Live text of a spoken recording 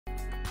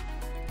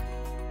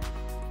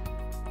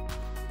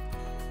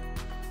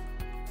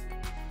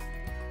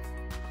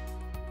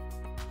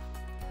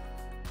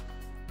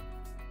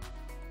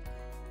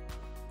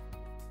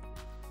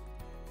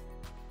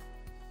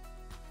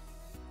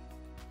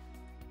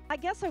I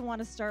guess I want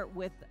to start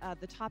with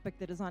the topic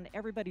that is on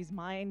everybody's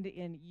mind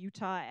in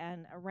Utah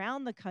and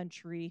around the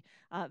country,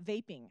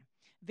 vaping.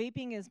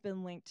 Vaping has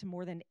been linked to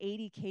more than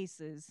 80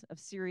 cases of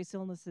serious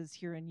illnesses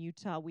here in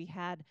Utah. We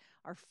had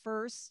our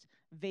first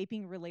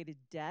vaping-related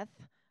death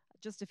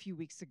just a few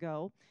weeks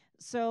ago.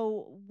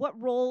 So what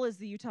role is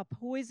the Utah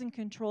Poison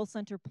Control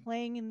Center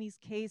playing in these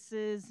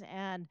cases?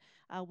 And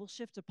we'll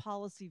shift to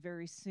policy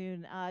very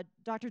soon.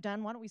 Dr.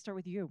 Dunn, why don't we start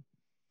with you?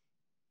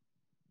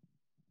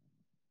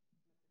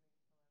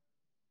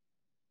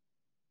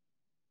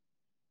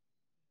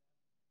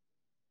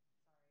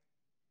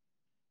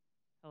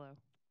 Hello.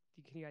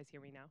 Can you guys hear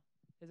me now?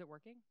 Is it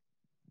working?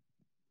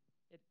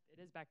 It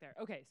is back there.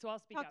 Okay, so I'll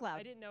speak Talk up. loud.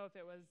 I didn't know if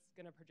it was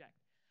going to project.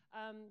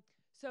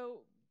 So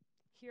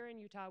here in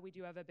Utah, we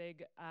do have a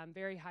big,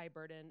 very high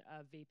burden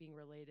of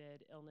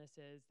vaping-related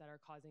illnesses that are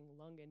causing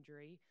lung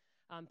injury,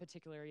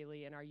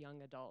 particularly in our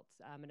young adults,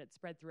 and it's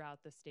spread throughout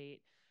the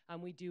state.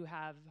 We do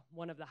have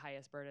one of the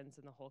highest burdens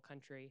in the whole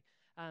country.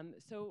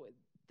 So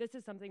this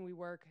is something we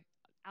work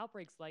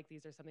outbreaks like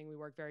these are something we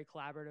work very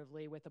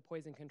collaboratively with the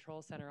Poison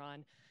Control Center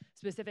on.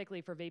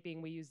 Specifically for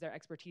vaping, we use their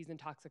expertise in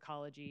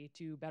toxicology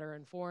to better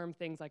inform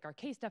things like our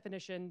case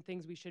definition,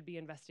 things we should be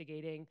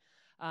investigating,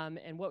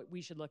 and what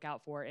we should look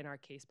out for in our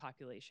case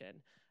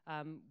population.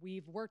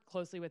 We've worked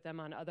closely with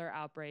them on other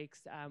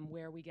outbreaks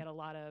where we get a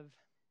lot of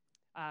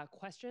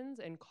questions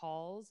and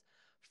calls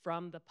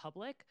from the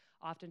public.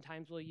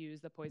 Oftentimes we'll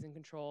use the Poison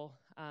Control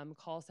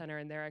Call Center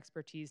and their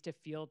expertise to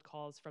field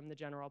calls from the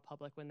general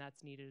public when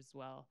that's needed as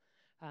well.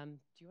 Do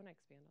you want to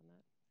expand on that?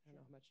 I don't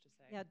know how much to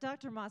say. Yeah,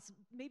 Dr. Moss,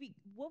 maybe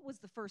what was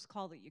the first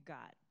call that you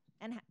got?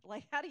 And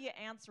how do you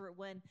answer it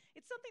when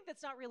it's something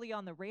that's not really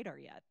on the radar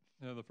yet?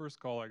 Yeah, the first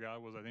call I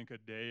got was, I think, a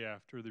day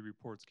after the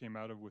reports came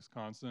out of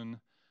Wisconsin,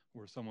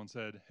 where someone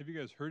said, "Have you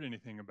guys heard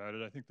anything about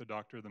it?" I think the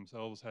doctor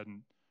themselves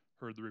hadn't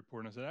heard the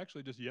report. And I said,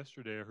 "Actually, just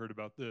yesterday I heard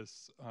about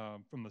this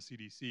from the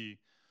CDC.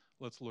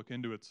 Let's look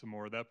into it some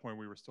more." At that point,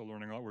 we were still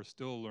learning a lot. We're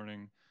still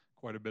learning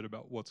quite a bit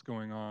about what's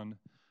going on.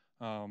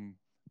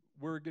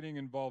 We're getting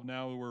involved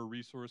now. We're a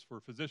resource for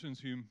physicians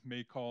who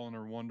may call and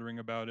are wondering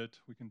about it.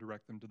 We can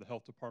direct them to the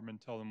health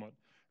department, tell them what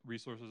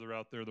resources are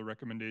out there, the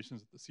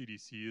recommendations that the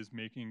CDC is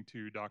making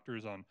to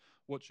doctors on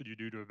what should you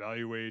do to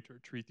evaluate or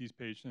treat these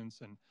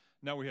patients. And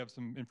now we have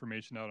some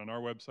information out on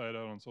our website,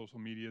 out on social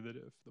media, that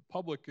if the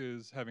public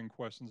is having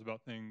questions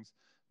about things,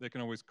 they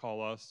can always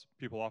call us.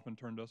 People often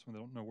turn to us when they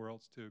don't know where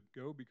else to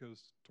go,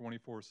 because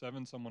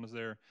 24/7 someone is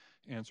there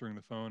answering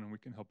the phone, and we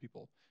can help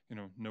people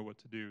know what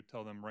to do.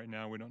 Tell them right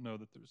now we don't know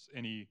that there's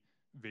any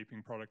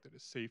vaping product that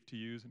is safe to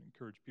use, and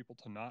encourage people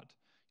to not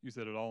use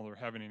it at all, or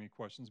having any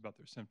questions about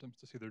their symptoms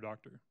to see their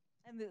doctor.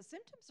 And the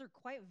symptoms are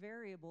quite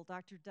variable,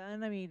 Dr.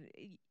 Dunn. I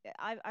mean,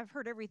 I've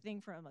heard everything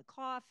from a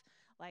cough,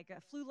 like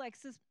a flu-like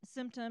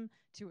symptom,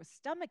 to a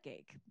stomach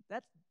ache.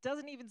 That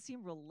doesn't even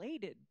seem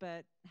related,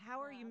 but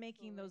how are you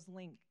making those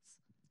links?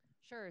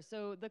 Sure.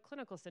 So the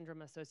clinical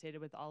syndrome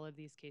associated with all of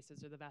these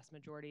cases, or the vast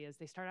majority, is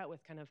they start out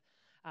with kind of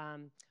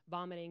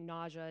vomiting,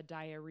 nausea,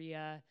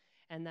 diarrhea,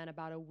 and then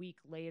about a week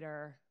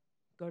later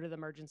go to the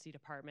emergency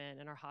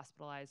department and are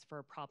hospitalized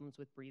for problems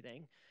with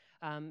breathing.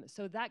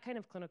 So that kind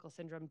of clinical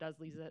syndrome does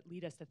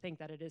lead us to think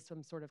that it is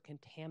some sort of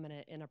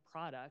contaminant in a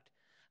product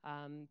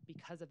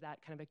because of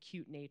that kind of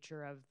acute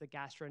nature of the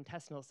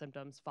gastrointestinal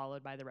symptoms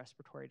followed by the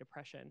respiratory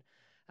depression.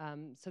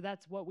 So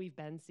that's what we've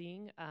been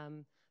seeing.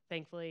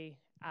 Thankfully,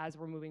 as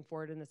we're moving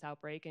forward in this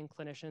outbreak and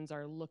clinicians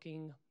are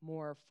looking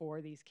more for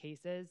these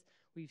cases,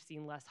 we've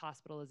seen less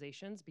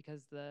hospitalizations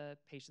because the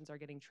patients are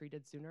getting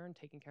treated sooner and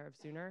taken care of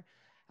sooner.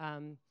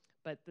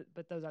 But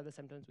those are the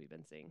symptoms we've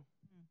been seeing.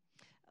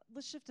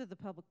 Let's shift to the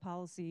public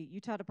policy.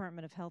 Utah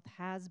Department of Health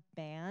has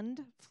banned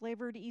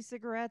flavored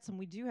e-cigarettes, and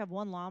we do have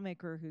one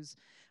lawmaker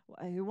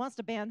who wants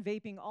to ban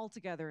vaping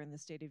altogether in the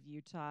state of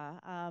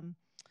Utah.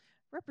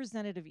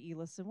 Representative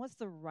Eliason, what's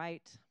the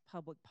right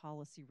public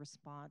policy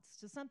response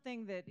to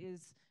something that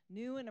is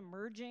new and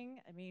emerging?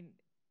 I mean,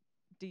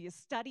 do you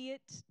study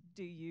it?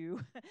 Do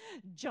you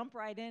jump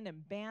right in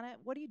and ban it?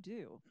 What do you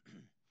do?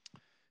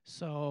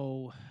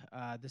 So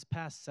this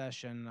past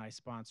session, I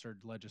sponsored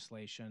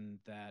legislation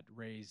that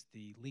raised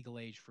the legal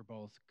age for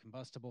both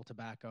combustible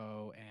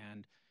tobacco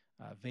and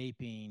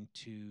vaping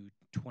to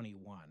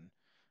 21.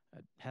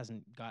 It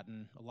hasn't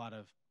gotten a lot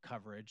of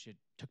coverage. It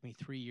took me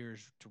 3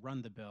 years to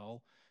run the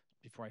bill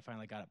before I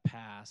finally got it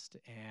passed.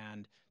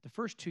 And the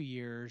first 2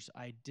 years,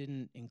 I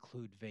didn't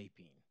include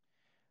vaping.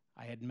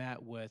 I had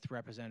met with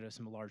representatives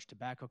from a large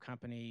tobacco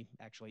company,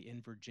 actually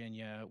in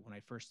Virginia, when I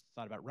first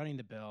thought about running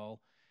the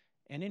bill.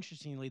 And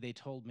interestingly, they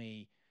told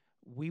me,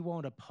 we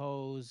won't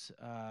oppose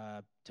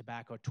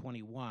tobacco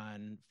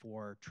 21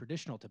 for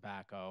traditional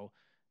tobacco,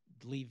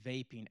 leave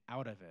vaping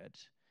out of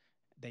it.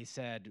 They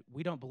said,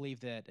 we don't believe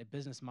that a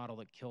business model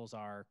that kills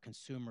our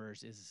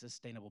consumers is a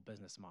sustainable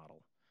business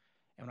model.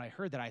 And when I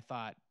heard that, I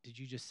thought, did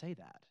you just say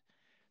that?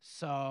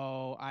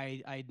 So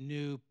I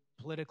knew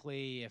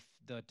politically, if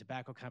the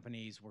tobacco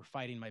companies were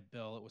fighting my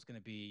bill, it was going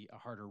to be a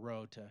harder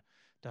road to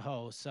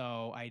hoe.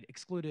 So I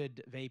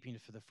excluded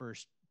vaping for the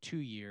first 2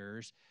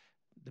 years.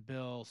 the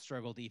bill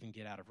struggled to even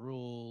get out of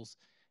rules.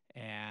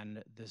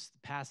 And this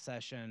past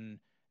session,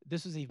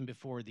 this was even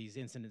before these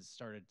incidents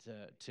started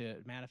to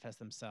manifest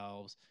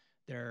themselves.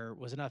 There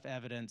was enough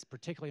evidence,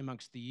 particularly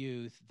amongst the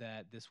youth,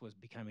 that this was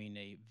becoming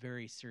a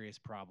very serious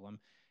problem.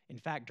 In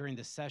fact, during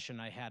this session,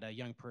 I had a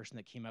young person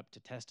that came up to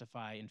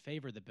testify in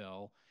favor of the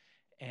bill.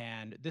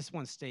 And this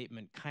one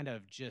statement kind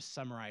of just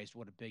summarized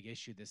what a big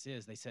issue this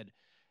is. They said,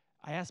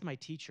 I asked my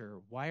teacher,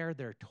 why are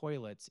there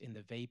toilets in the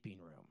vaping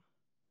room?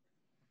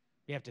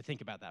 You have to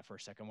think about that for a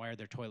second. Why are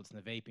there toilets in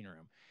the vaping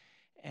room?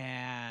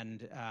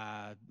 And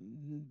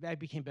I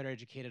became better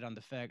educated on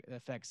the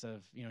effects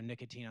of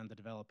nicotine on the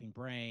developing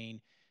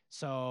brain.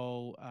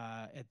 So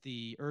at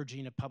the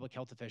urging of public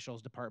health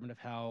officials, Department of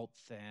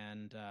Health,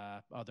 and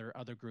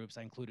other groups,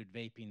 I included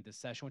vaping this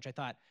session, which I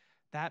thought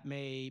that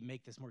may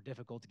make this more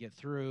difficult to get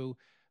through.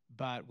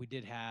 But we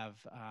did have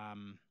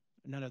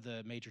none of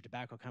the major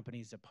tobacco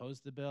companies oppose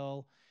the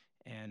bill.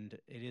 And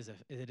it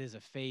is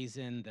a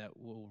phase-in that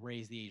will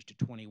raise the age to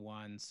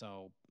 21,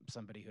 so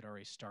somebody who'd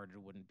already started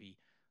wouldn't be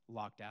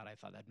locked out. I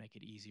thought that'd make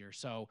it easier.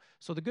 So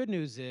the good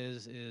news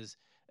is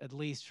at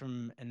least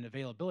from an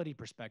availability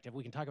perspective,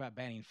 we can talk about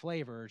banning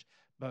flavors,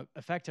 but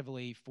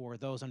effectively for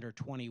those under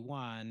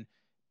 21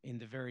 in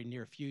the very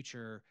near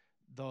future,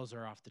 those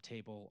are off the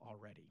table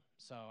already.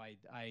 So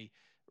I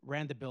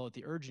ran the bill at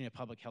the urging of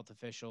public health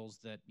officials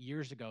that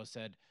years ago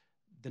said,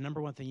 the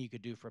number one thing you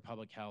could do for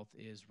public health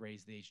is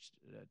raise the age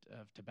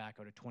of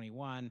tobacco to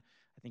 21.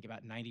 I think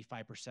about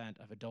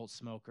 95% of adult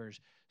smokers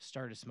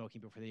started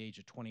smoking before the age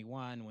of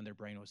 21 when their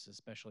brain was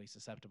especially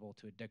susceptible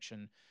to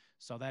addiction.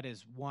 So that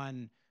is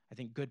one, I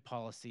think, good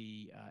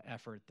policy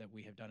effort that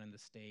we have done in the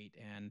state.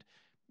 And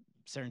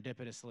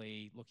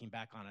serendipitously, looking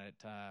back on it,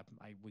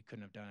 we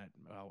couldn't have done it.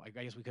 Well, I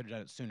guess we could have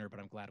done it sooner, but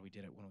I'm glad we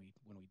did it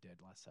when we did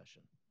last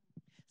session.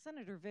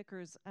 Senator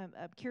Vickers, I'm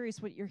curious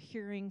what you're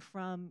hearing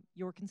from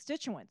your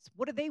constituents.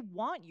 What do they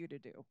want you to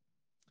do?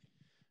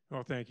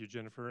 Well, thank you,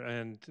 Jennifer.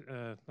 And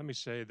let me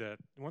say that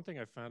one thing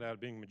I found out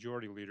being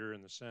majority leader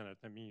in the Senate,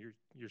 I mean,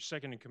 you're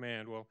second in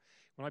command. Well,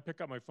 when I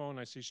pick up my phone,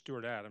 I see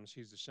Stuart Adams.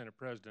 He's the Senate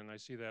president. I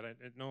see that. I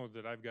know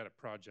that I've got a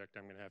project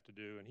I'm going to have to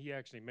do. And he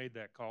actually made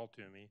that call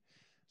to me,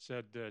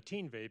 said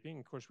teen vaping.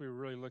 Of course, we were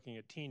really looking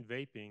at teen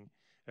vaping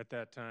at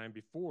that time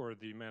before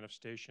the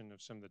manifestation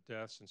of some of the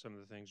deaths and some of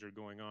the things that are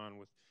going on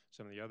with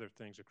some of the other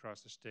things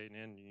across the state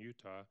and in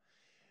Utah.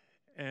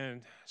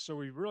 And so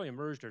we really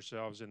immersed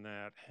ourselves in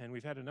that. And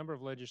we've had a number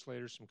of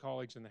legislators, some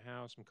colleagues in the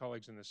House, some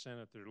colleagues in the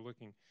Senate that are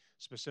looking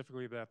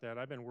specifically about that.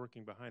 I've been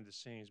working behind the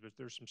scenes, but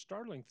there's some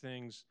startling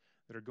things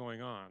that are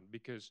going on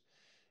because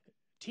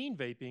teen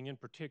vaping in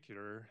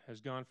particular has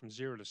gone from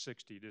 0 to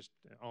 60 just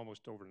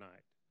almost overnight.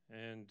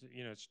 And,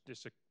 it's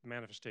just a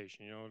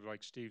manifestation,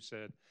 like Steve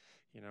said,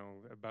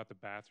 about the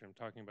bathroom,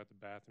 talking about the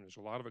bathroom. There's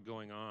a lot of it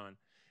going on.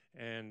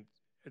 And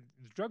the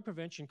drug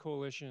prevention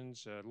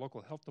coalitions,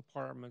 local health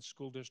departments,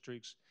 school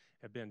districts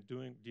have been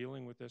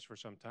dealing with this for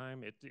some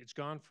time. It's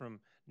gone from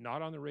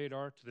not on the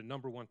radar to the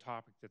number one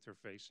topic that they're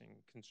facing,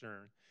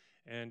 concern.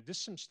 And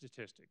just some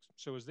statistics.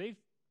 So as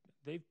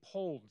they've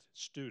polled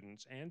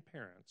students and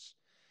parents,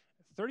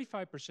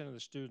 35% of the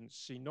students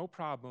see no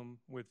problem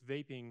with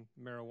vaping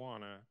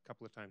marijuana a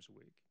couple of times a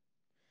week.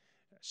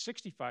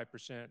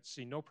 65%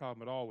 see no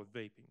problem at all with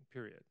vaping,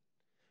 period.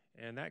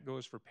 And that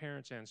goes for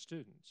parents and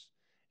students.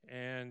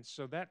 And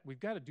so that we've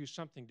got to do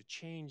something to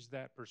change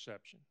that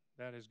perception.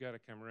 That has got to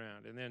come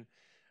around. And then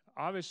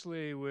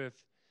obviously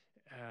with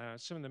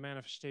some of the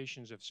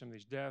manifestations of some of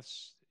these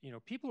deaths,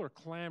 people are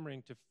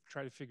clamoring to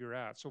try to figure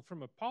out. So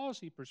from a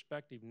policy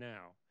perspective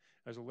now,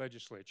 as a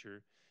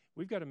legislature,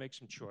 we've got to make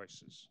some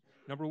choices.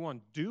 Number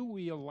one, do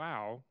we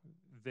allow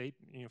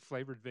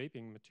flavored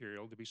vaping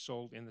material to be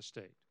sold in the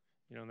state?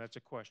 And that's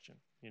a question.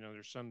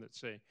 There's some that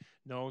say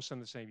no, some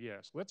that say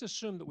yes. Let's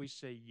assume that we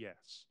say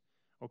yes.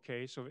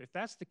 Okay, so if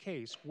that's the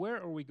case, where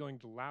are we going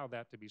to allow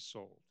that to be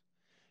sold?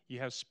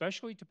 You have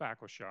specialty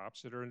tobacco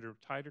shops that are under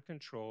tighter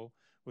control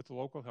with the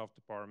local health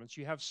departments.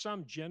 You have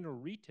some general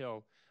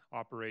retail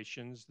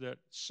operations that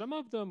some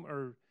of them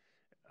are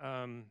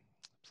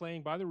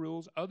playing by the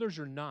rules, others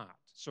are not.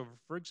 So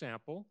for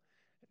example,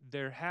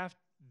 their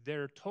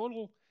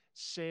total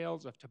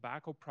sales of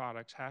tobacco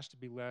products has to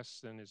be less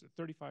than, is it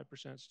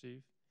 35%,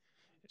 Steve?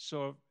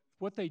 So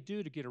what they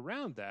do to get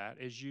around that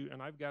is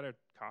and I've got a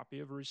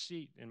copy of a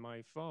receipt in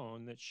my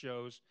phone that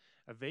shows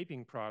a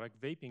vaping product,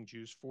 vaping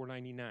juice,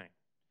 $4.99.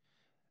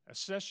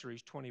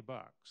 Accessories, $20.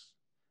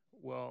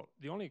 Well,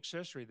 the only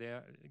accessory they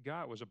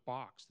got was a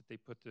box that they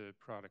put the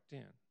product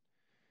in.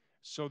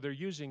 So they're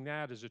using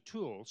that as a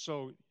tool.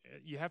 So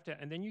you have to,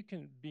 and then you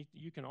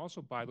can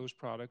also buy those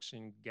products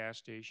in gas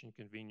station,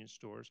 convenience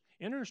stores.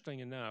 Interesting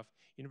enough,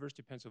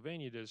 University of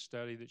Pennsylvania did a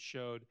study that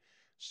showed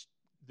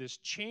this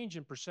change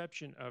in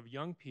perception of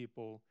young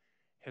people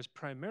has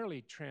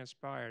primarily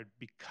transpired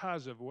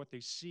because of what they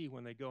see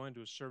when they go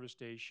into a service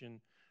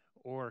station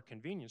or a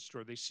convenience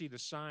store. They see the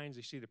signs,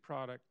 they see the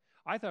product.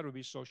 I thought it would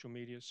be social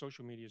media.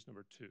 Social media is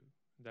number 2.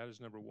 That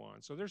is number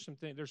 1. So there's some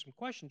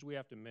questions we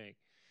have to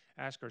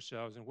ask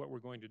ourselves and what we're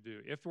going to do.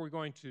 If we're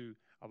going to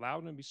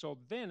allowed them to be sold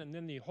then, and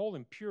then the whole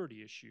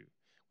impurity issue.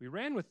 We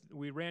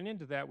ran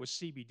into that with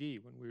CBD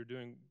when we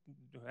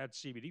had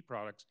CBD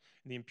products,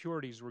 and the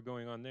impurities were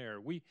going on there.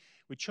 We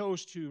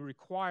chose to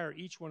require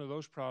each one of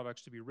those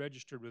products to be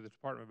registered with the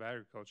Department of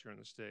Agriculture in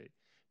the state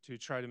to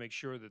try to make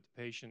sure that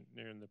the patient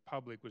and the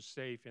public was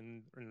safe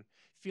and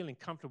feeling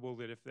comfortable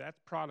that if that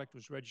product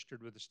was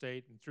registered with the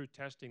state and through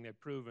testing they've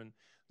proven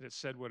that it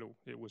said what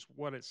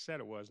it said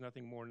it was,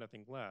 nothing more,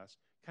 nothing less.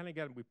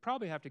 We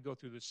probably have to go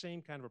through the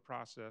same kind of a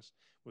process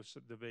with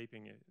the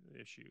vaping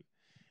issue.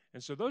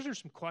 And so those are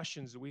some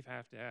questions that we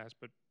have to ask,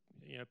 but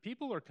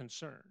people are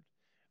concerned.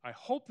 I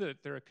hope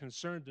that they're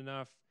concerned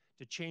enough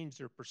to change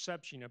their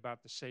perception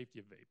about the safety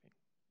of vaping.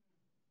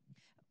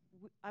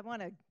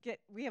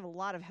 We have a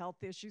lot of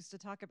health issues to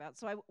talk about.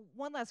 So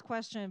one last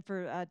question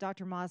for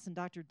Dr. Moss and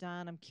Dr.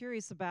 Dunn. I'm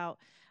curious about,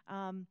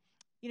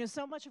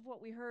 so much of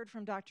what we heard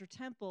from Dr.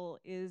 Temple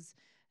is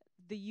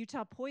the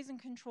Utah Poison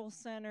Control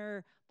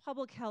Center,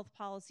 public health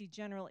policy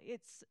general.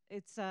 It's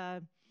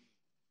an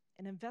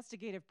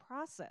investigative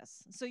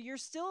process. So you're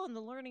still in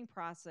the learning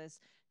process.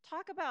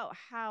 Talk about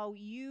how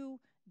you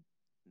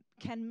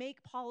can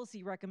make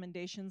policy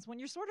recommendations when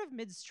you're sort of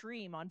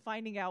midstream on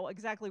finding out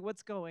exactly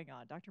what's going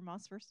on. Dr.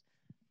 Moss first.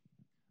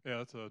 Yeah,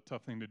 that's a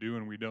tough thing to do,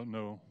 and we don't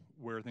know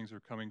where things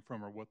are coming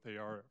from or what they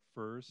are at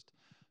first.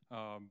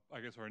 I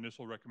guess our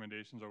initial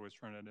recommendations are always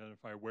trying to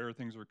identify where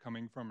things are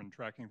coming from and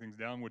tracking things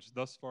down, which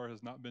thus far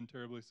has not been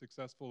terribly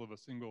successful of a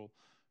single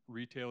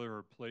retailer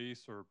or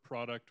place or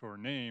product or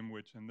name,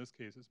 which in this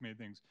case has made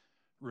things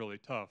really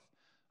tough,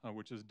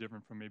 which is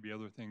different from maybe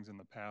other things in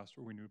the past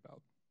where we knew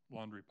about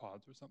laundry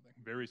pods or something.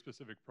 Very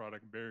specific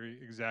product, very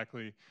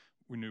exactly,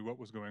 we knew what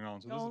was going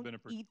on. So this has been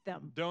Don't eat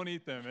them. Don't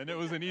eat them, and it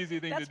was an easy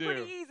thing to do. That's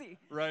pretty easy.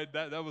 Right,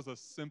 that was a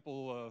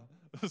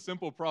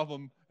simple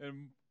problem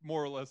and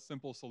more or less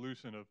simple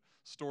solution of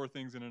store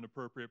things in an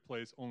appropriate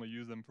place, only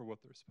use them for what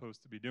they're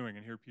supposed to be doing.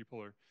 And here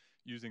people are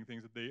using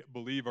things that they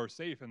believe are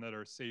safe and that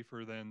are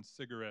safer than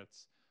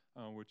cigarettes,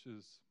 which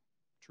is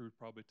true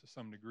probably to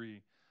some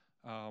degree.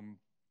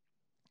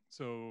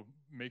 So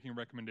making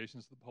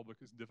recommendations to the public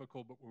is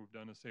difficult, but what we've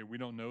done is say, we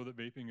don't know that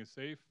vaping is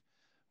safe.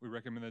 We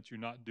recommend that you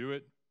not do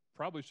it.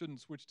 Probably shouldn't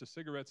switch to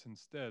cigarettes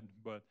instead,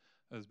 but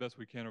as best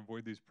we can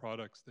avoid these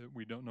products that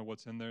we don't know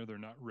what's in there. They're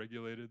not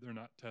regulated, they're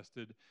not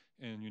tested,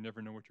 and you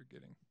never know what you're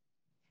getting.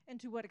 And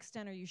to what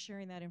extent are you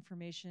sharing that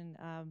information,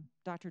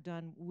 Dr.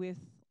 Dunn, with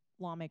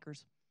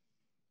lawmakers?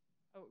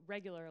 Oh,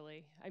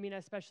 regularly. I mean,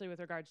 especially with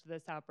regards to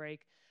this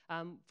outbreak.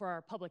 For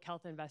our public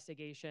health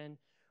investigation,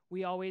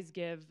 we always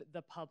give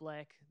the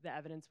public the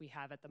evidence we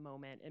have at the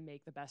moment and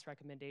make the best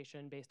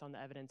recommendation based on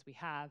the evidence we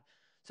have.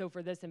 So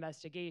for this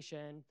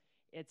investigation,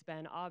 it's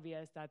been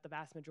obvious that the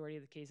vast majority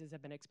of the cases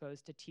have been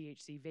exposed to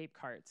THC vape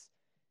carts.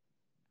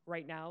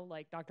 Right now,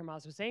 like Dr.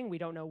 Moss was saying, we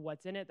don't know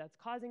what's in it that's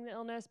causing the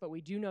illness, but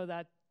we do know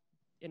that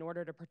in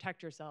order to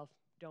protect yourself,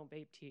 don't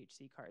vape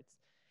THC carts.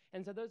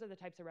 And so those are the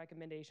types of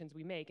recommendations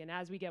we make. And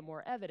as we get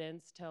more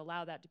evidence to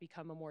allow that to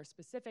become a more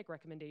specific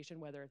recommendation,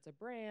 whether it's a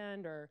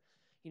brand or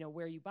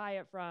where you buy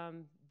it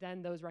from,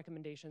 then those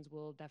recommendations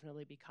will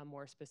definitely become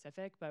more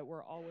specific. But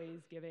we're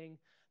always giving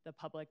the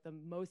public the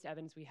most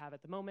evidence we have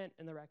at the moment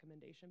and the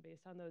recommendation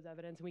based on those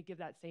evidence. And we give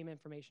that same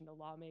information to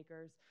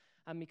lawmakers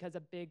because a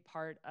big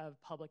part of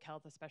public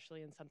health,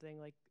 especially in something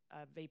like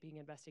a vaping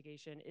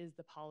investigation, is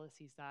the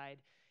policy side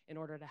in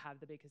order to have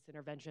the biggest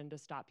intervention to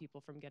stop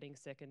people from getting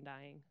sick and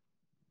dying.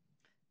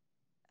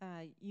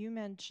 You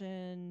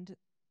mentioned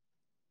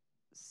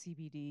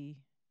CBD,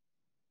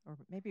 or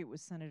maybe it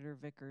was Senator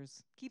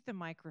Vickers. Keep the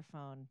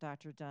microphone,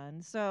 Dr.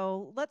 Dunn.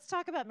 So let's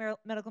talk about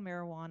medical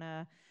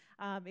marijuana.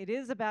 It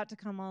is about to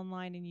come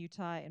online in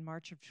Utah in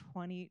March of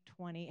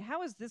 2020.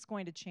 How is this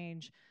going to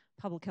change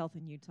public health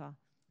in Utah?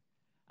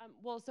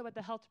 Well, so at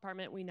the health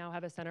department, we now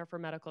have a Center for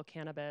Medical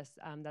Cannabis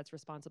that's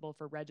responsible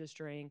for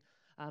registering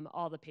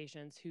all the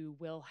patients who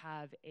will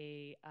have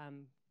a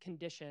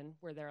condition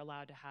where they're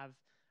allowed to have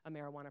a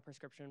marijuana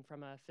prescription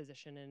from a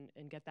physician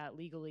and get that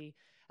legally.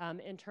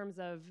 In terms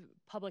of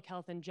public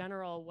health in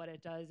general, what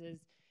it does is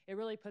it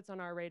really puts on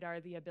our radar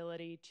the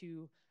ability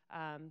to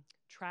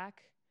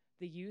track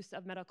the use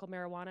of medical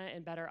marijuana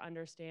and better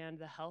understand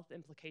the health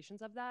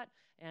implications of that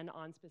and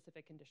on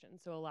specific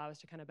conditions. So allow us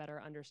to kind of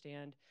better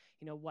understand,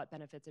 what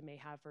benefits it may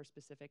have for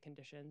specific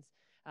conditions.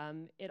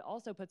 It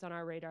also puts on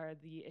our radar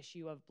the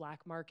issue of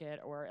black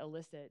market or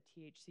illicit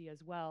THC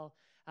as well.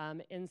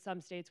 In some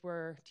states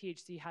where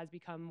THC has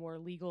become more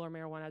legal or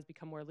marijuana has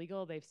become more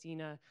legal, they've seen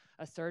a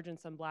surge in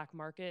some black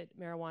market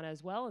marijuana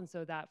as well. And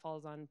so that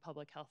falls on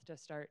public health to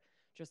start,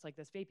 just like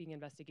this vaping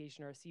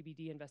investigation or a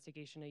CBD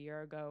investigation a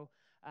year ago,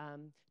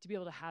 to be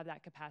able to have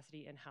that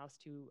capacity in-house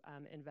to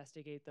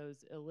investigate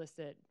those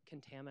illicit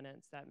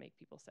contaminants that make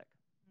people sick.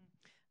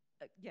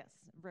 Yes,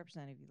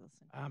 Representative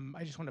Eliason.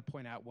 I just want to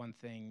point out one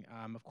thing.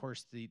 Of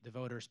course, the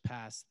voters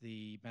passed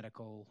the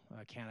medical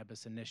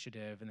cannabis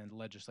initiative, and then the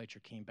legislature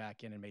came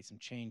back in and made some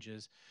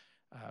changes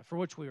for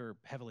which we were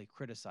heavily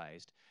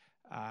criticized.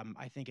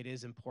 I think it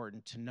is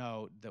important to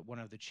note that one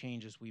of the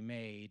changes we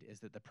made is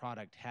that the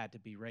product had to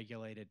be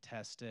regulated,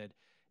 tested,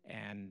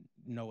 and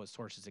know what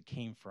sources it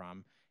came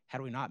from.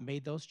 Had we not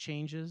made those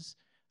changes,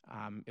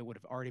 it would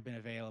have already been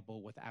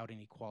available without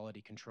any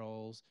quality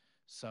controls.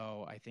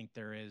 So I think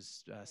there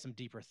is some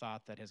deeper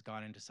thought that has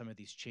gone into some of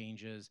these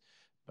changes,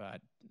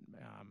 but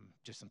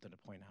just something to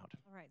point out.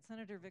 All right,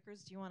 Senator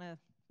Vickers, do you want to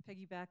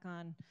piggyback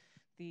on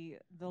the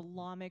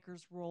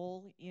lawmakers'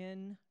 role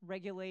in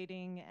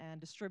regulating and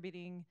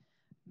distributing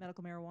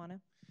medical marijuana?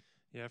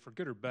 Yeah, for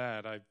good or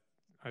bad,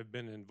 I've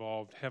been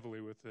involved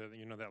heavily with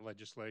that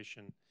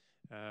legislation.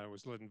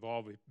 Was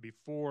involved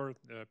before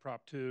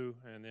Prop 2,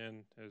 and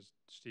then, as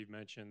Steve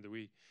mentioned,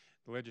 the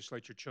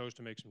legislature chose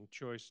to make some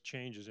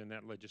changes in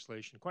that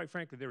legislation. Quite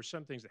frankly, there were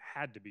some things that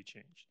had to be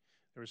changed.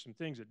 There were some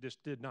things that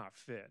just did not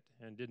fit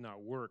and did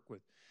not work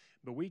with.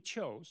 But we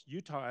chose,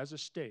 Utah as a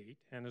state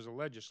and as a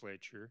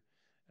legislature,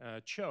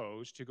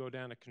 chose to go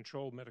down a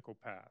controlled medical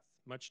path,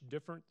 much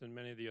different than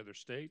many of the other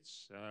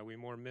states. We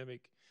more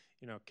mimic,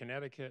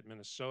 Connecticut,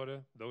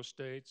 Minnesota, those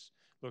states,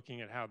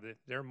 looking at how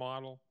their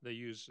model, they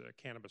use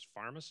cannabis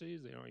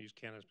pharmacies. They don't use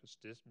cannabis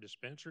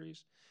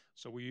dispensaries.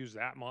 So we use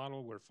that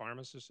model where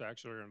pharmacists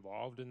actually are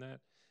involved in that,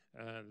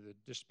 the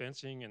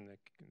dispensing and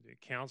the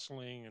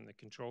counseling and the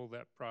control of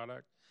that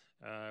product.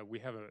 We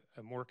have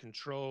a more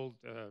controlled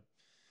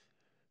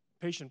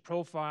patient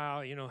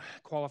profile,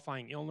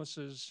 qualifying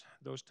illnesses,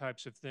 those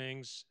types of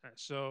things.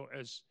 So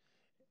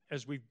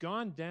as we've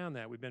gone down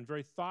that, we've been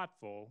very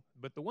thoughtful.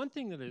 But the one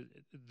thing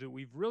that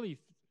we've really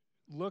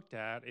looked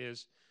at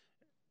is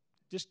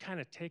just kind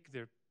of take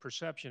the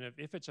perception of,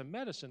 if it's a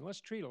medicine, let's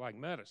treat it like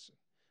medicine,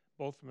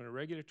 both from a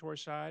regulatory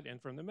side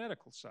and from the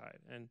medical side.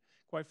 And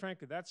quite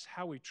frankly, that's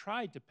how we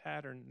tried to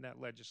pattern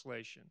that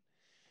legislation.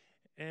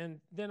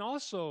 And then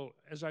also,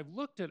 as I've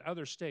looked at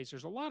other states,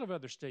 there's a lot of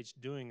other states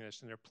doing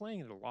this, and they're playing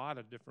it a lot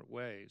of different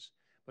ways.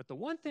 But the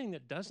one thing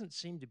that doesn't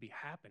seem to be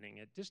happening,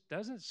 it just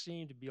doesn't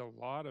seem to be a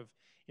lot of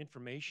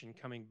information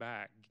coming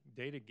back,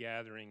 data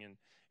gathering and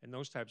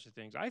those types of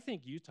things. I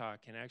think Utah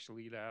can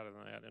actually lead out of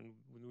that, and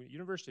the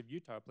University of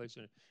Utah plays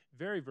a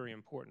very, very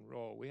important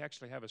role. We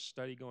actually have a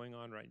study going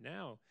on right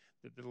now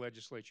that the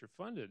legislature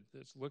funded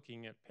that's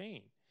looking at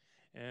pain,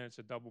 and it's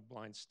a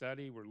double-blind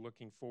study. We're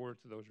looking forward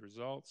to those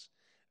results.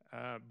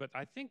 But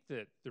I think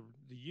that the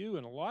U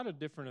and a lot of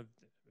different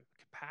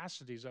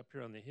capacities up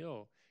here on the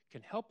Hill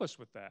can help us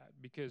with that,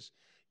 because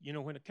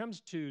when it comes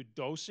to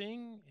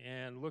dosing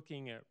and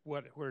looking at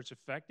where it's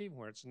effective,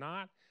 where it's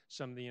not,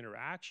 some of the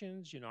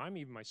interactions, I'm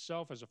even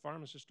myself as a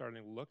pharmacist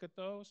starting to look at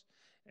those,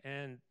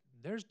 and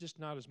there's just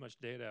not as much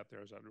data out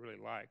there as I'd really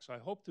like. So I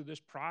hope through this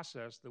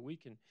process that we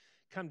can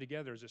come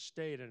together as a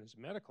state and as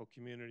a medical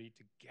community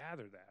to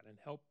gather that and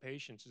help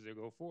patients as they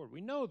go forward. We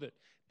know that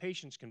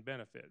patients can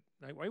benefit.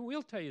 I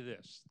will tell you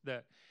this,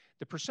 that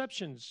the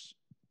perceptions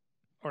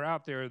are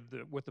out there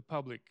with the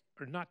public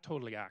are not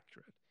totally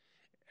accurate.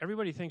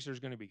 Everybody thinks there's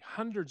going to be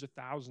hundreds of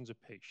thousands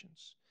of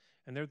patients,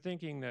 and they're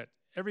thinking that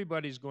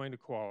everybody's going to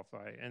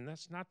qualify, and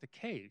that's not the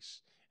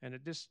case. And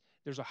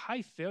there's a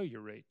high failure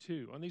rate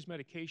too on these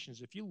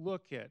medications. If you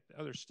look at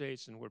other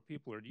states and where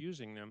people are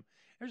using them,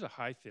 there's a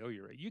high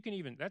failure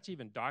rate. That's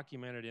even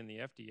documented in the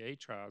FDA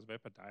trials of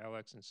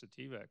Epidemiologist and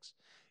Sativex,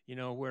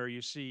 where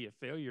you see a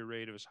failure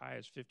rate of as high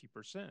as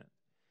 50%.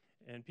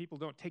 And people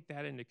don't take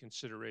that into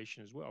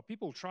consideration as well.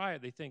 People try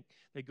it,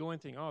 they go in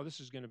thinking, oh, this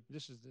is the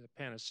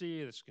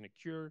panacea, this is gonna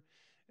cure.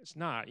 It's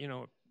not.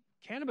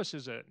 Cannabis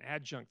is an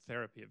adjunct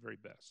therapy at very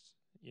best.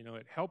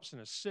 It helps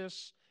and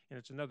assists, and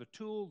it's another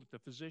tool that the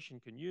physician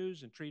can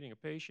use in treating a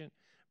patient,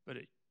 but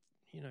it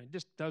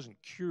just doesn't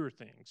cure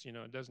things.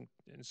 It doesn't.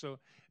 And so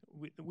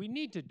we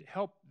need to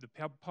help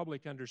the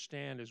public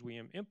understand as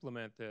we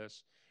implement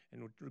this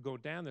and go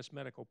down this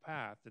medical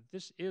path that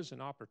this is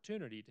an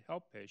opportunity to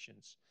help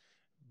patients,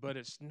 but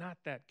it's not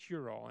that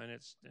cure-all,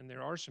 and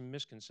there are some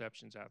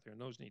misconceptions out there, and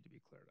those need to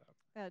be cleared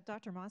up.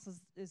 Dr. Moss,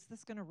 is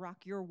this going to rock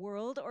your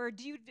world, or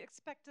do you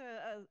expect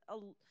a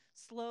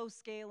slow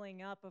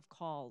scaling up of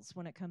calls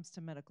when it comes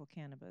to medical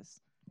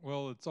cannabis?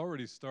 Well, it's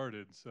already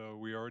started, so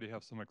we already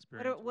have some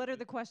experience. What are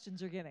the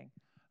questions you're getting?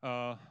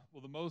 Well,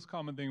 the most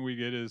common thing we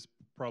get is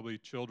probably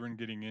children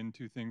getting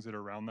into things that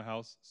are around the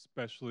house,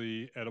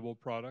 especially edible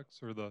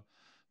products are the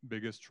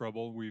biggest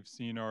trouble. We've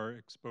seen our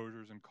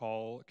exposures and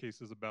call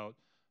cases about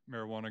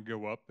marijuana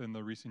go up in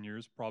the recent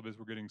years, probably as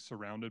we're getting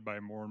surrounded by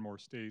more and more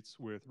states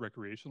with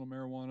recreational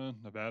marijuana,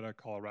 Nevada,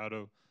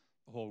 Colorado,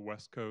 the whole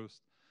West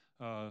Coast.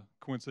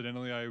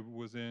 Coincidentally, I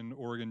was in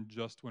Oregon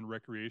just when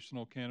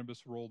recreational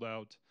cannabis rolled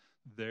out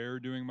there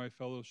doing my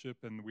fellowship,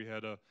 and we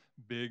had a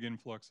big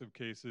influx of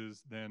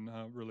cases then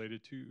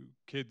related to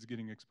kids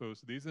getting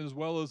exposed to these, as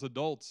well as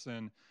adults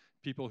and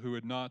people who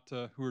had not,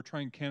 who were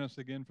trying cannabis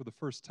again for the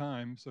first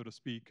time, so to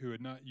speak, who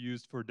had not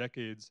used for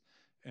decades,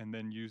 and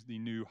then use the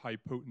new high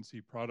potency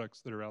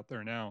products that are out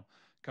there now,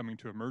 coming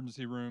to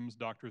emergency rooms,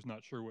 doctors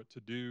not sure what to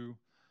do,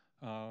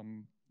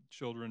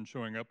 children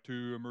showing up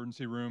to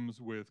emergency rooms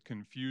with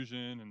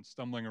confusion and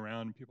stumbling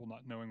around, people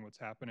not knowing what's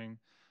happening.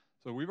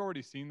 So we've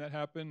already seen that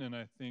happen, and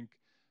I think,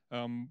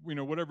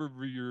 whatever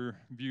your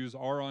views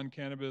are on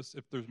cannabis,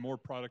 if there's more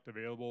product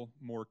available,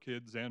 more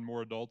kids and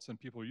more adults and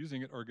people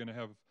using it are gonna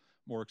have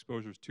more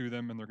exposures to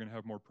them, and they're going to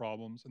have more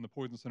problems. And the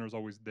Poison Center is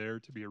always there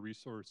to be a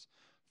resource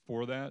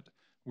for that.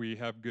 We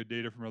have good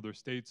data from other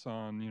states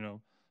on,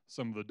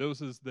 some of the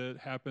doses that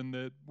happen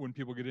that when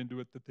people get into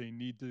it that they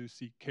need to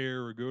seek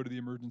care or go to the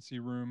emergency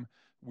room.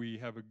 We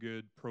have a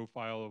good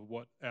profile of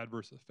what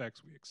adverse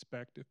effects we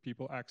expect if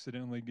people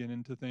accidentally get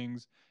into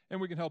things.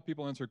 And we can help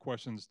people answer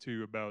questions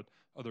too about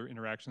other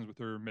interactions with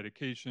their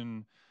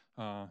medication,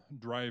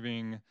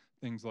 driving,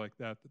 things like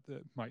that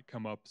might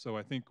come up. So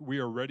I think we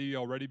are ready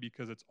already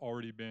because it's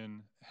already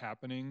been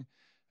happening.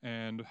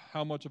 And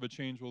how much of a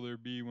change will there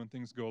be when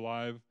things go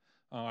live?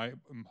 I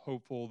am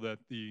hopeful that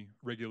the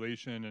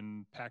regulation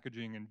and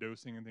packaging and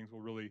dosing and things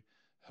will really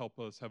help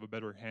us have a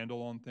better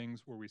handle on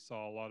things, where we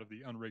saw a lot of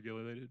the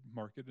unregulated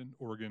market in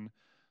Oregon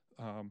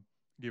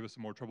gave us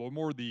some more trouble,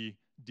 more the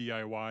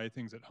DIY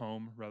things at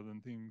home rather than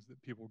things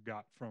that people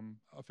got from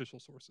official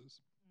sources.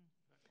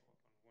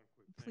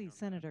 Please,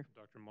 Senator.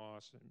 Dr.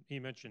 Moss, and he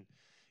mentioned,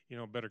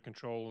 better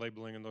control,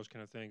 labeling, and those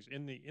kind of things.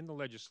 In the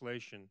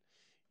legislation,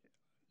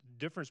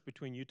 difference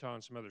between Utah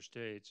and some other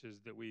states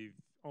is that we've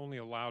only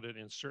allowed it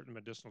in certain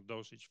medicinal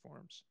dosage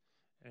forms.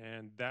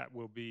 And that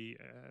will be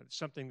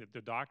something that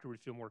the doctor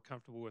would feel more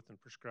comfortable with in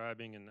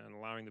prescribing and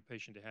allowing the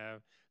patient to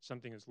have,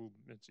 something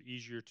that's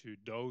easier to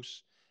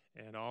dose,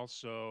 and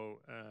also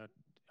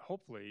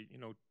hopefully,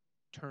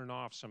 turn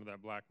off some of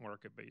that black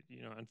market. But,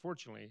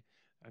 unfortunately,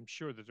 I'm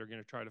sure that they're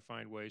going to try to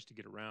find ways to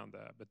get around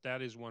that. But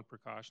that is one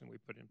precaution we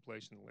put in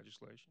place in the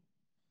legislation.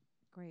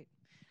 Great.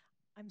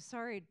 I'm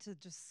sorry to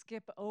just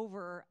skip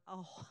over.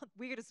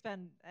 We're going to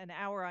spend an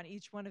hour on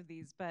each one of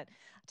these, but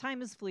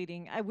time is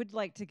fleeting. I would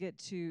like to get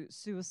to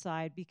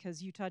suicide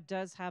because Utah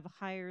does have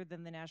higher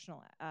than the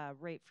national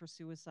rate for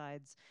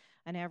suicides.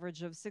 An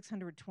average of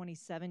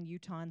 627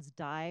 Utahns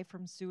die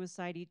from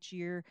suicide each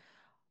year.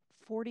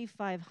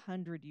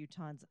 4,500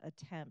 Utahns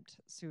attempt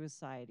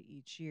suicide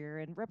each year.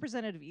 And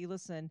Representative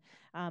Eliason,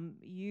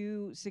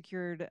 you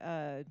secured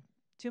 $2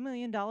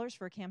 million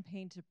for a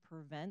campaign to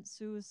prevent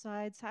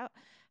suicides.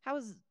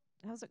 How's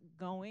it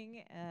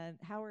going, and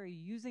how are you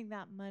using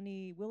that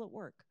money? Will it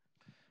work?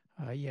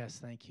 Yes,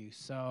 thank you.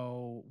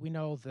 So we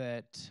know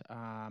that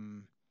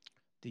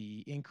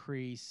the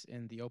increase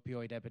in the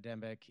opioid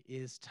epidemic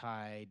is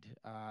tied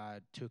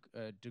to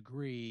a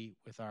degree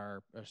with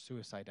our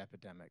suicide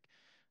epidemic.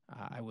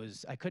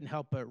 I couldn't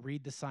help but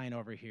read the sign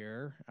over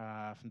here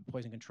from the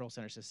Poison Control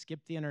Center. It says,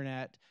 skip the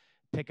internet,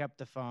 pick up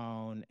the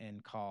phone,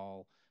 and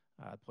call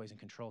Poison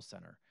Control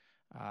Center.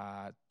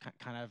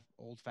 Kind of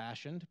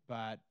old-fashioned,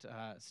 but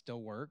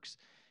still works.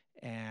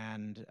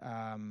 And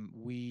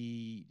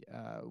we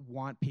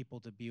want people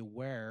to be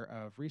aware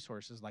of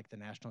resources like the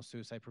National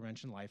Suicide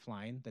Prevention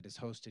Lifeline that is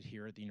hosted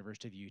here at the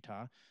University of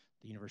Utah.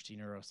 The University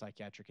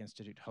Neuropsychiatric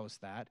Institute hosts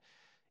that.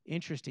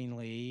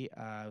 Interestingly,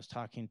 I was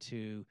talking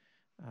to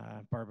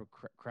Barbara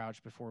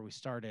Crouch before we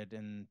started,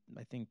 and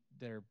I think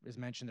there is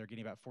mentioned they're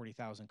getting about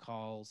 40,000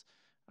 calls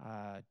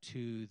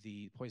to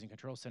the Poison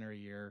Control Center a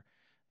year.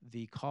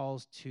 The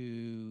calls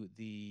to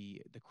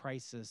the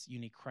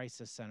Unique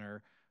Crisis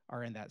Center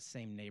are in that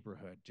same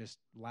neighborhood. Just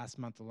last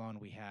month alone,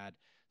 we had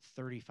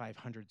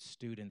 3,500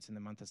 students in the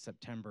month of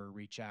September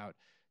reach out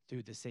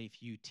through the Safe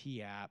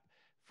UT app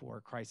for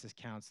crisis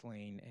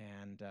counseling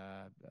and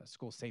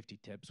school safety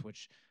tips,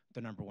 which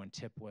the number one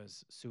tip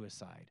was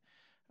suicide.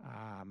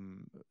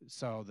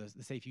 So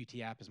the Safe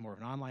UT app is more of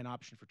an online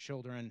option for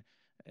children,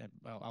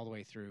 all the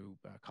way through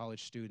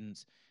college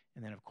students.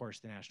 And then, of course,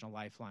 the National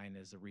Lifeline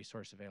is a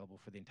resource available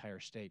for the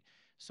entire state.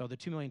 So the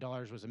 $2 million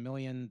was $1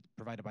 million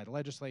provided by the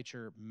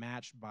legislature,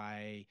 matched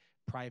by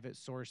private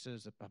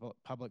sources, a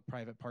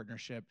public-private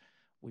partnership.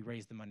 We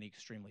raised the money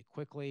extremely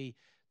quickly.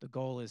 The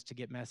goal is to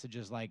get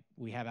messages like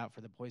we have out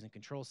for the Poison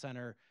Control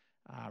Center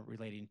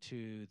relating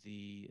to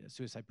the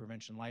Suicide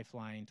Prevention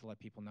Lifeline, to let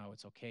people know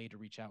it's okay to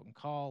reach out and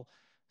call,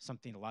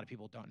 something a lot of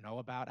people don't know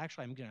about.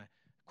 Actually, I'm going to,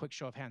 quick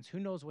show of hands, who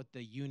knows what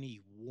the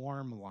Uni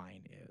Warm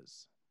Line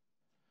is?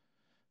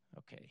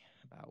 Okay,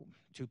 about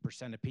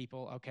 2% of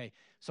people. Okay,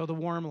 so the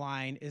warm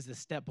line is the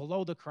step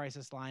below the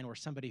crisis line where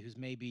somebody who's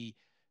maybe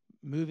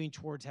moving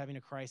towards having a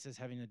crisis,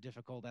 having a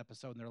difficult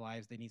episode in their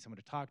lives, they need someone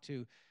to talk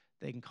to.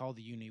 They can call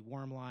the Uni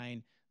Warm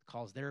Line. The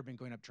calls there have been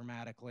going up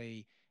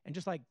dramatically. And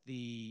just like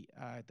the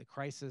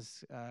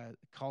crisis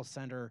call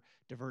center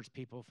diverts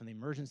people from the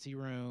emergency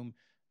room,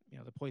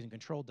 the Poison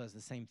Control does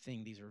the same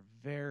thing. These are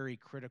very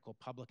critical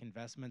public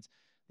investments.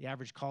 The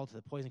average call to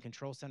the Poison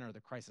Control Center or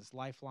the Crisis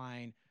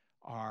Lifeline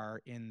are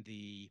in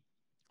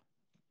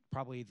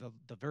probably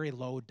the very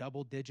low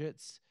double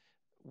digits.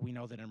 We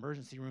know that an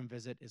emergency room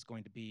visit is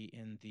going to be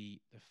in the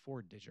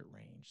 4-digit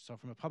range. So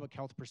from a public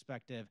health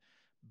perspective,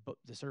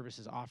 the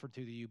services offered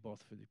through the U,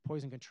 both for the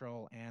Poison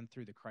Control and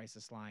through the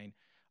Crisis Line,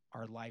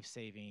 are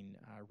life-saving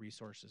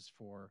resources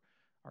for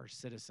our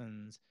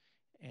citizens.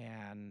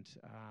 And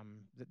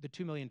the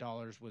 $2 million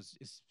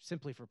is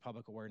simply for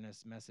public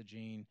awareness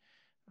messaging.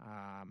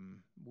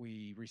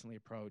 We recently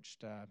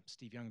approached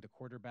Steve Young, the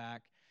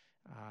quarterback.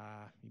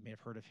 You may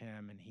have heard of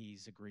him, and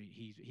he's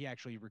agreed. He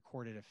actually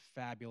recorded a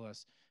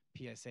fabulous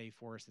PSA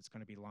for us that's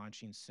going to be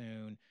launching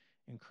soon.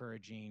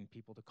 encouraging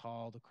people to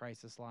call the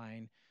crisis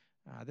line.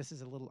 This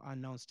is a little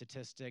unknown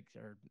statistic,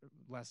 or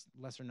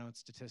lesser known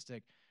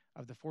statistic.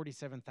 Of the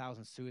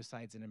 47,000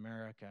 suicides in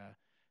America,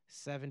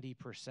 70%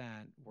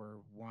 were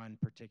one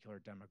particular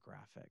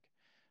demographic.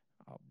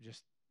 I'll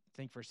just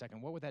think for a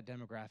second, what would that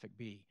demographic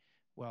be?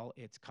 Well,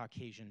 it's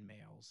Caucasian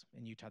males.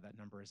 In Utah, that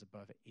number is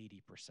above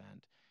 80%.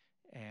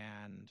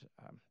 And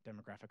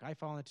demographic I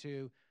fall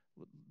into,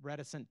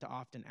 reticent to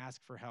often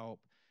ask for help.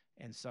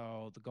 And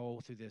so the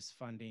goal through this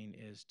funding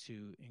is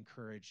to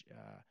encourage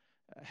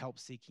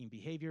help-seeking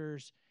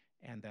behaviors,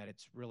 and that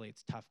it's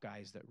tough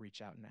guys that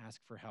reach out and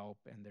ask for help,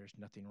 and there's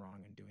nothing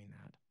wrong in doing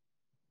that.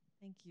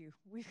 Thank you.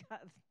 We've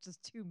got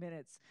just 2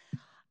 minutes.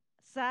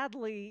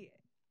 Sadly,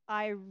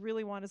 I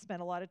really want to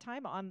spend a lot of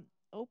time on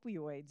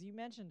opioids. You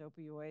mentioned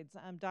opioids.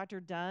 Dr.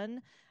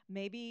 Dunn,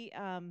 maybe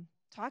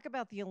talk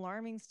about the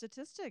alarming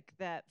statistic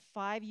that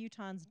 5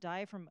 Utahns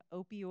die from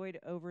opioid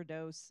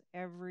overdose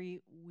every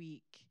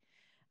week.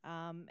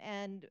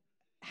 And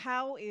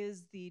how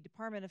is the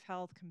Department of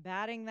Health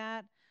combating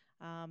that?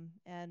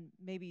 And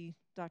maybe,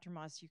 Dr.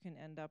 Moss, you can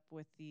end up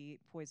with the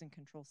Poison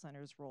Control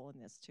Center's role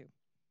in this too.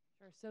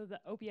 Sure. So the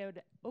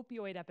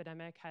opioid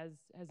epidemic has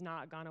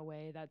not gone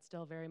away. That's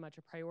still very much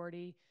a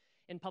priority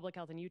in public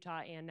health in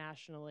Utah and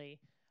nationally.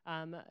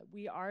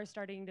 We are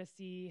starting to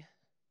see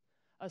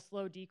a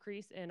slow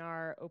decrease in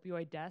our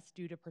opioid deaths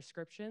due to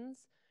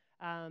prescriptions.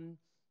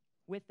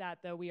 With that,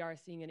 though, we are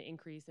seeing an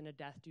increase in a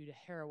death due to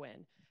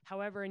heroin.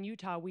 However, in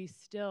Utah,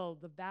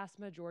 the vast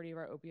majority of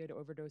our opioid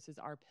overdoses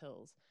are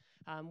pills,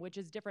 which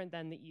is different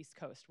than the East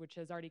Coast, which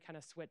has already kind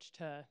of switched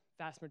to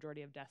vast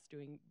majority of deaths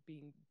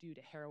being due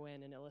to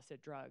heroin and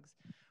illicit drugs.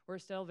 We're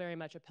still very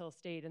much a pill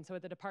state. And so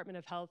at the Department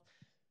of Health,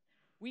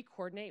 we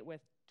coordinate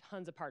with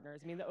tons of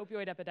partners. I mean, the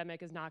opioid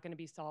epidemic is not going to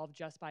be solved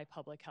just by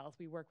public health.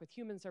 We work with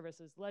human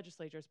services,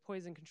 legislators,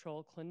 poison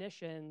control,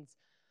 clinicians,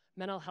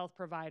 mental health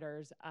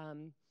providers,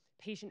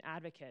 patient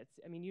advocates.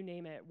 I mean, you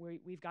name it,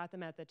 we've got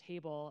them at the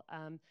table.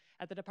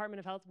 At the Department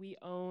of Health, we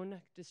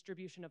own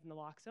distribution of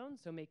naloxone,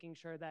 so making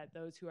sure that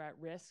those who are at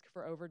risk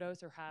for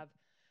overdose or have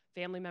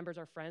family members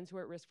or friends who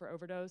are at risk for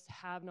overdose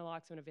have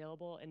naloxone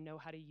available and know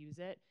how to use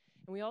it.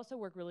 And we also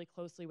work really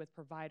closely with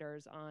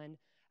providers on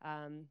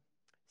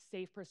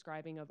safe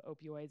prescribing of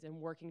opioids and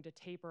working to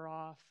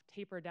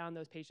taper down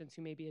those patients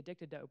who may be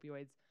addicted to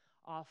opioids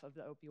off of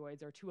the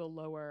opioids or to a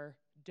lower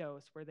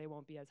dose where they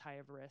won't be as high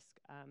of a risk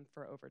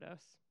for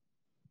overdose.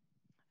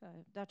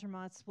 Dr.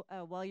 Motz,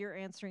 while you're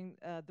answering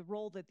the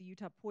role that the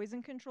Utah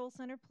Poison Control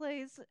Center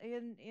plays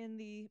in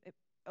the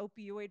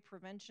opioid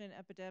prevention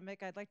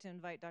epidemic, I'd like to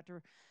invite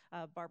Dr.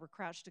 Barbara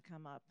Crouch to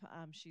come up.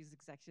 She's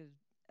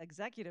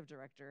executive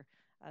director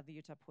of the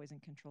Utah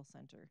Poison Control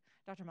Center.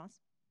 Dr. Moss?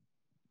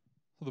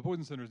 So the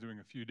Poison Center is doing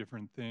a few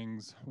different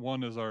things.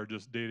 One is our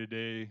just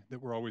day-to-day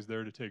that we're always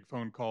there to take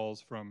phone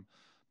calls from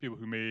people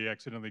who may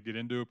accidentally get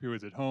into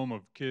opioids at home,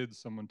 of kids,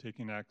 someone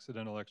taking an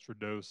accidental extra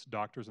dose,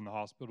 doctors in the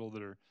hospital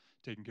that are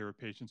taking care of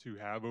patients who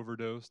have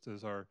overdosed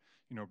as our,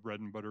 bread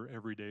and butter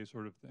everyday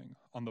sort of thing.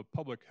 On the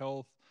public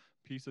health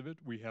piece of it,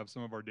 we have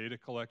some of our data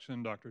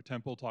collection. Dr.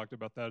 Temple talked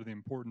about that, the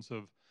importance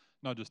of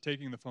not just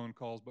taking the phone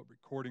calls, but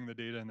recording the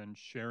data and then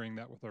sharing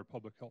that with our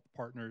public health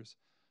partners.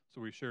 So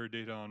we share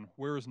data on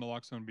where is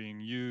naloxone being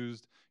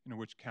used,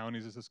 which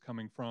counties is this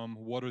coming from,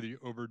 what are the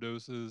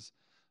overdoses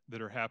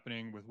that are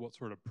happening with what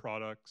sort of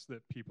products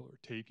that people are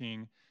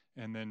taking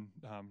and then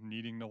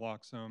needing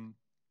naloxone.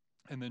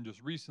 And then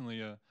just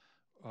recently, a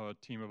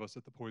team of us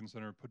at the Poison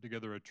Center put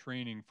together a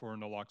training for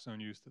naloxone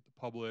use that the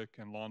public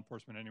and law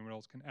enforcement and anyone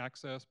else can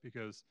access,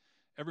 because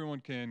everyone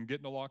can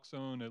get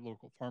naloxone at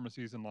local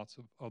pharmacies and lots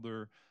of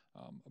other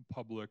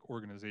public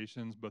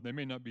organizations, but they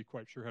may not be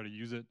quite sure how to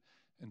use it.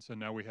 And so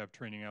now we have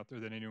training out there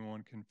that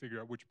anyone can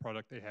figure out which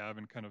product they have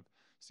and kind of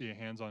see a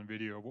hands-on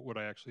video of what would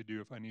I actually do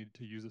if I needed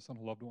to use this on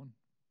a loved one.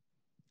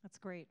 That's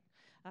great.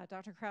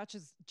 Dr. Crouch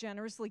is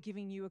generously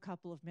giving you a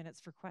couple of minutes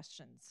for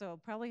questions. So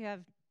probably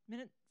have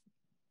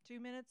 2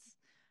 minutes.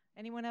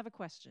 Anyone have a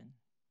question?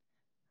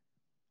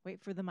 Wait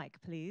for the mic,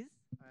 please.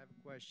 I have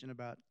a question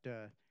about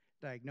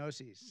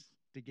diagnoses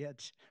to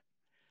get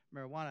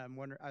marijuana. I'm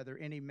wondering, are there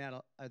any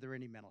mental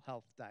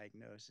health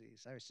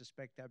diagnoses? I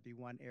suspect that'd be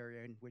one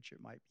area in which it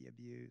might be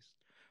abused,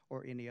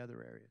 or any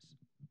other areas.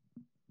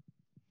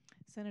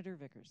 Senator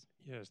Vickers.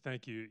 Yes,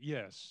 thank you.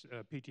 Yes,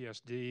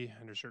 PTSD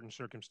under certain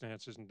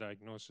circumstances and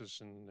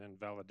diagnosis and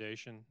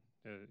validation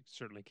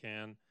certainly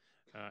can.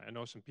 I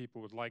know some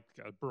people would like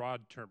a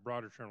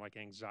broader term like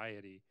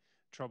anxiety.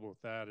 Trouble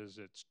with that is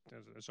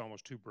it's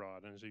almost too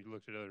broad, and as you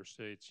looked at other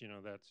states,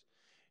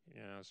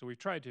 so we've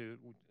tried to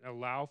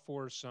allow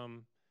for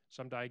some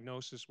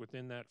diagnosis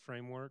within that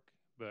framework,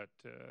 but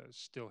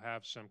still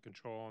have some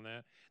control on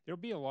that. There'll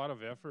be a lot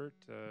of effort,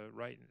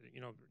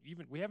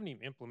 even we haven't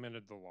even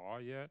implemented the law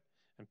yet,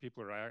 and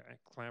people are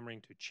clamoring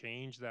to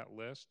change that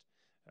list.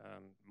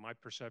 My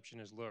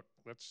perception is, look,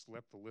 let's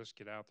let the list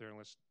get out there and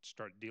let's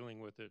start dealing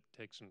with it,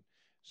 take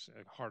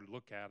a hard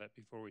look at it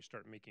before we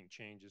start making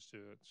changes to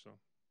it. So,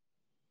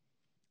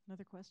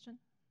 another question?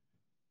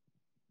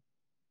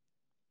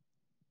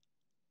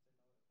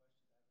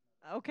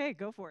 Okay,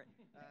 go for it.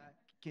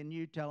 Can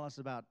you tell us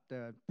about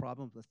the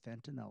problem with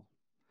fentanyl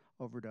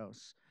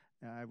overdose?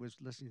 I was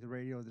listening to the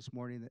radio this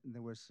morning, and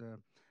there was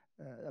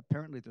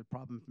apparently the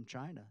problem from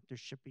China. They're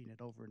shipping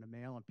it over in the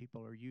mail, and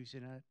people are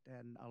using it,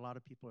 and a lot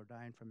of people are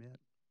dying from it.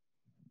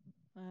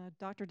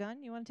 Dr.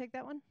 Dunn, you want to take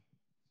that one?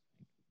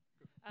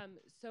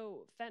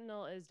 So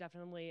fentanyl is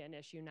definitely an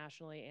issue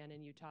nationally and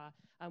in Utah.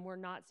 We're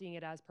not seeing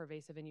it as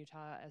pervasive in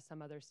Utah as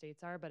some other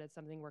states are, but it's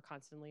something we're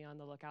constantly on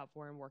the lookout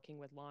for and working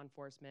with law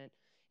enforcement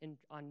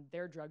on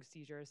their drug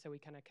seizures, so we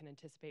kind of can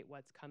anticipate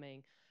what's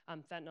coming.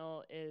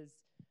 Fentanyl is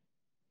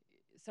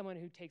someone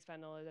who takes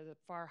fentanyl is at a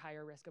far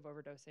higher risk of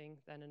overdosing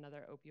than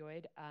another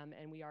opioid,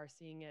 and we are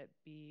seeing it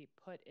be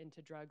put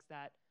into drugs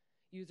that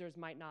users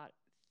might not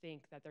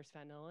think that there's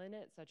fentanyl in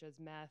it, such as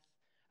meth,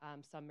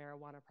 some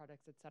marijuana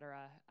products, et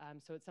cetera.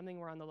 So it's something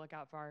we're on the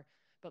lookout for,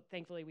 but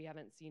thankfully we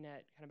haven't seen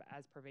it kind of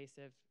as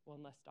pervasive, well,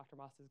 unless Dr.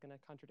 Moss is going to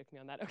contradict me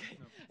on that. Okay,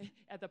 no.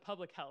 At the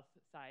public health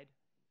side.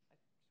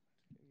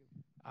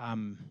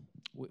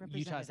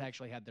 Utah's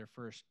actually had their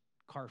first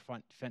car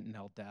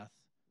fentanyl death,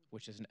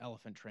 which is an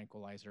elephant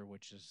tranquilizer,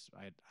 which is,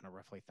 I don't know,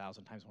 roughly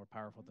 1,000 times more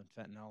powerful than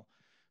fentanyl.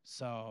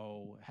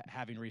 So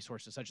having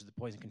resources such as the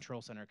Poison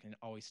Control Center can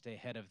always stay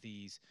ahead of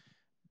these,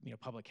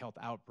 public health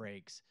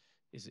outbreaks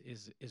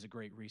is a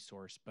great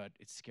resource, but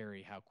it's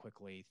scary how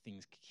quickly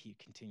things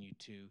continue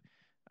to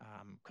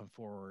come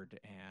forward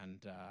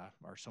and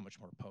are so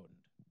much more potent.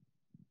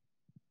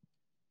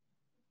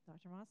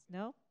 Dr. Moss?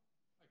 No?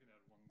 I can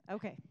add one.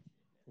 Okay.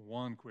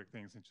 One quick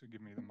thing since you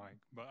give me the mic.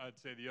 But I'd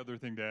say the other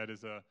thing to add is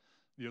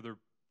the other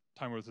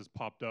time where this has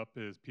popped up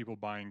is people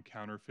buying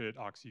counterfeit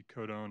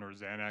oxycodone or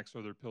Xanax or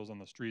other pills on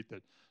the street,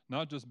 that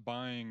not just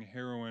buying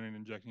heroin and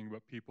injecting,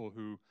 but people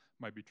who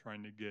might be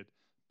trying to get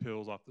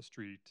pills off the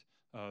street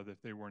that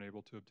they weren't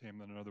able to obtain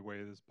them another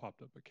way. This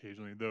popped up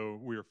occasionally, though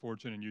we are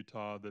fortunate in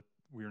Utah that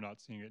we are not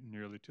seeing it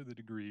nearly to the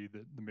degree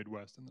that the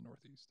Midwest and the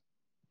Northeast.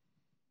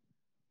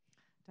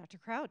 Dr.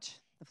 Crouch,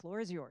 the floor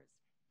is yours.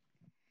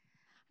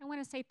 I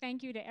want to say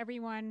thank you to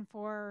everyone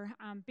for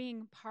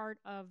being part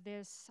of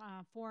this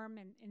forum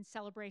in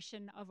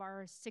celebration of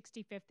our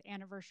 65th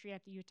anniversary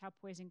at the Utah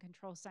Poison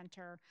Control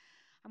Center.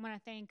 I want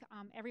to thank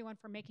everyone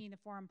for making the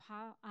forum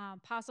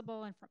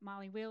possible, and for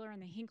Molly Wheeler and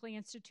the Hinckley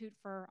Institute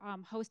for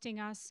hosting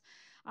us,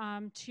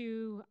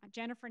 to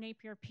Jennifer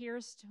Napier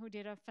Pearce, who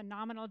did a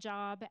phenomenal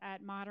job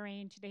at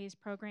moderating today's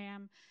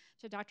program,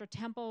 to Dr.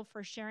 Temple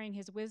for sharing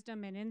his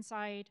wisdom and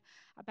insight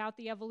about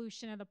the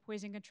evolution of the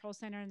Poison Control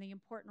Center and the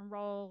important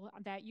role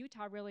that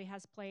Utah really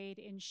has played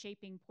in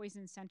shaping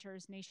poison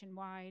centers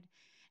nationwide.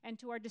 And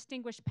to our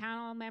distinguished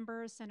panel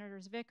members,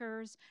 Senators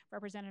Vickers,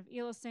 Representative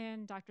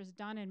Eliason, Drs.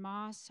 Dunn and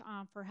Moss,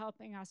 for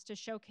helping us to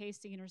showcase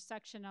the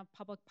intersection of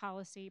public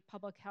policy,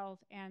 public health,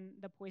 and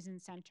the Poison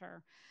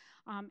Center.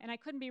 And I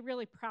couldn't be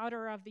really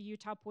prouder of the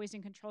Utah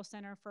Poison Control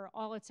Center for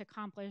all it's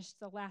accomplished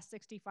the last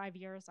 65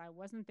 years. I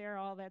wasn't there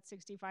all that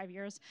 65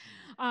 years,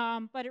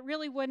 but it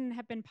really wouldn't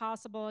have been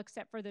possible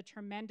except for the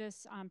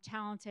tremendous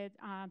talented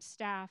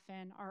staff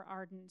and our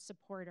ardent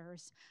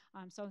supporters.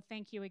 So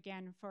thank you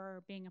again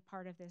for being a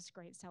part of this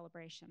great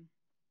celebration.